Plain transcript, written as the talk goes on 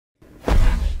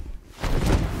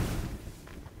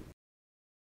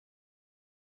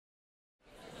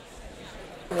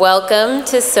Welcome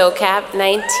to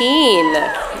SOCAP19.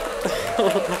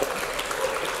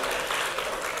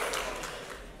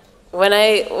 When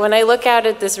I look out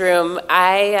at this room,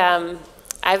 I've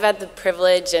had the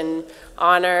privilege and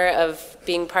honor of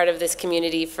being part of this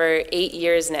community for 8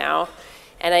 years now.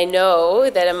 And I know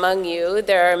that among you,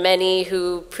 there are many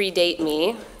who predate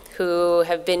me, who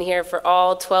have been here for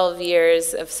all 12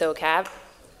 years of SOCAP.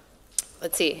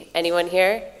 Let's see, anyone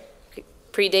here?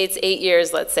 Predates 8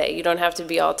 years, let's say. You don't have to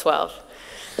be all 12.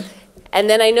 And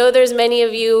then I know there's many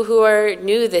of you who are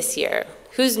new this year.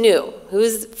 Who's new?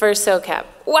 Who's first SOCAP?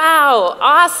 Wow,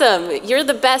 awesome. You're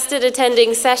the best at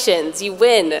attending sessions. You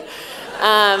win.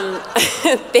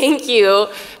 Thank you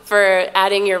for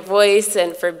adding your voice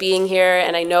and for being here.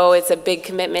 And I know it's a big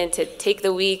commitment to take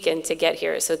the week and to get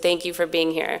here. So thank you for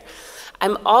being here.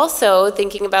 I'm also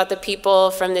thinking about the people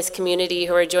from this community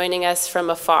who are joining us from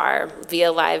afar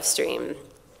via live stream.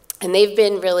 And they've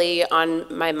been really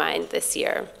on my mind this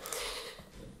year.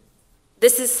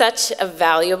 This is such a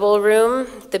valuable room.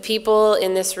 The people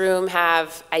in this room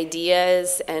have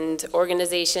ideas and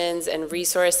organizations and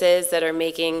resources that are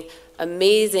making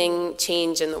amazing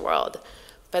change in the world.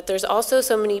 But there's also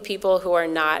so many people who are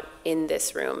not in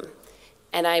this room.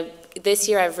 And this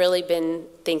year I've really been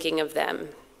thinking of them.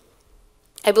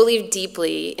 I believe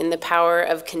deeply in the power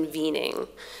of convening,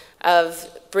 of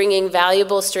bringing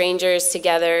valuable strangers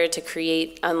together to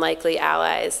create unlikely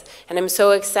allies. And I'm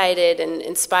so excited and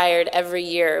inspired every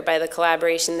year by the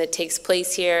collaboration that takes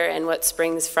place here and what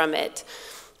springs from it.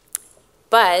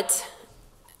 But,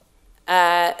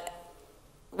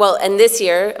 well, and this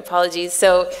year, apologies,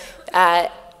 so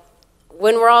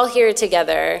when we're all here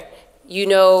together, you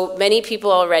know many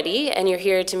people already, and you're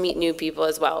here to meet new people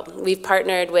as well. We've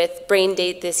partnered with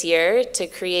Braindate this year to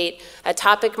create a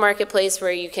topic marketplace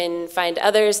where you can find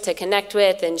others to connect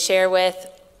with and share with.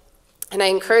 And I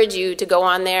encourage you to go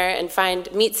on there and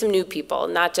meet some new people,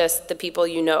 not just the people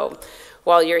you know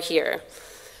while you're here.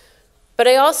 But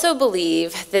I also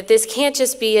believe that this can't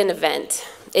just be an event.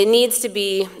 It needs to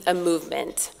be a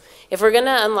movement. If we're going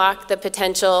to unlock the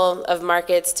potential of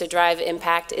markets to drive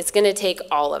impact, it's going to take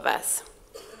all of us.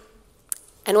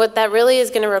 And what that really is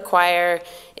going to require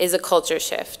is a culture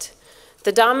shift.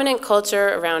 The dominant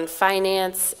culture around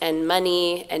finance and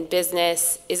money and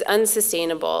business is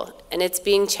unsustainable, and it's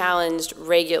being challenged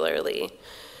regularly.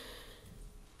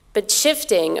 But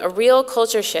shifting, a real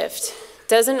culture shift,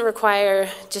 doesn't require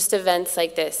just events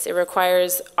like this. It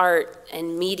requires art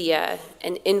and media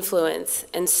and influence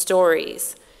and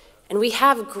stories. And we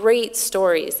have great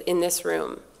stories in this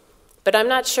room, but I'm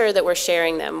not sure that we're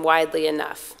sharing them widely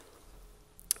enough.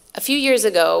 A few years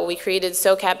ago, we created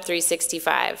SOCAP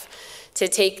 365 to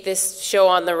take this show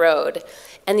on the road.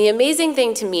 And the amazing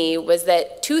thing to me was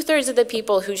that 2/3 of the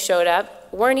people who showed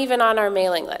up weren't even on our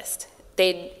mailing list.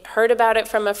 They'd heard about it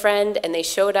from a friend and they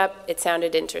showed up, it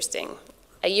sounded interesting.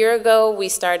 A year ago, we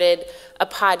started a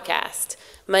podcast,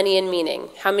 Money and Meaning.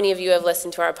 How many of you have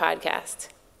listened to our podcast?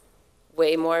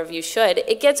 Way more of you should.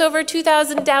 It gets over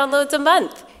 2,000 downloads a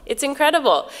month. It's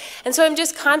incredible. And so I'm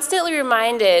just constantly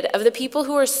reminded of the people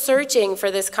who are searching for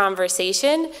this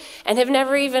conversation and have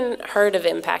never even heard of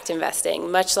impact investing,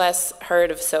 much less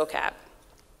heard of SOCAP.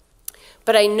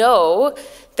 But I know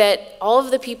that all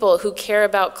of the people who care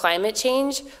about climate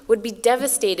change would be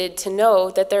devastated to know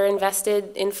that they're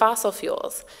invested in fossil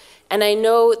fuels. And I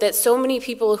know that so many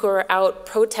people who are out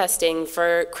protesting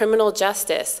for criminal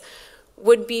justice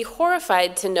would be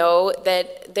horrified to know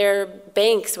that their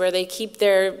banks where they keep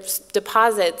their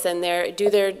deposits and do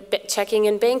their checking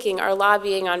and banking are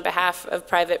lobbying on behalf of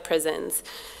private prisons.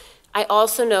 I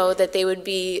also know that they would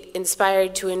be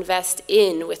inspired to invest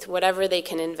with whatever they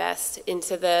can invest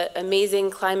into the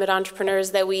amazing climate entrepreneurs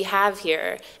that we have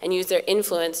here and use their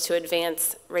influence to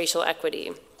advance racial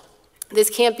equity.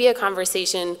 This can't be a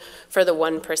conversation for the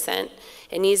 1%.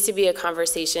 It needs to be a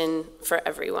conversation for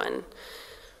everyone.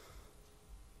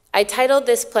 I titled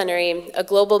this plenary, A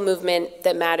Global Movement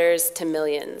That Matters to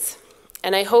Millions.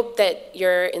 And I hope that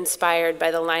you're inspired by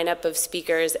the lineup of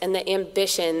speakers and the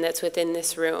ambition that's within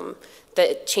this room,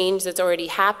 the change that's already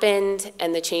happened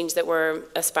and the change that we're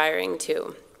aspiring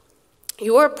to.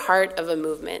 You are part of a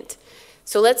movement.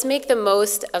 So let's make the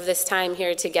most of this time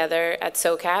here together at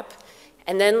SOCAP,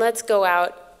 and then let's go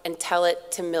out and tell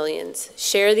it to millions.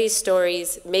 Share these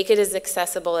stories, make it as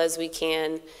accessible as we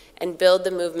can, and build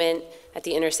the movement at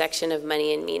the intersection of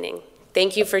money and meaning.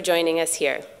 Thank you for joining us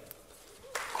here.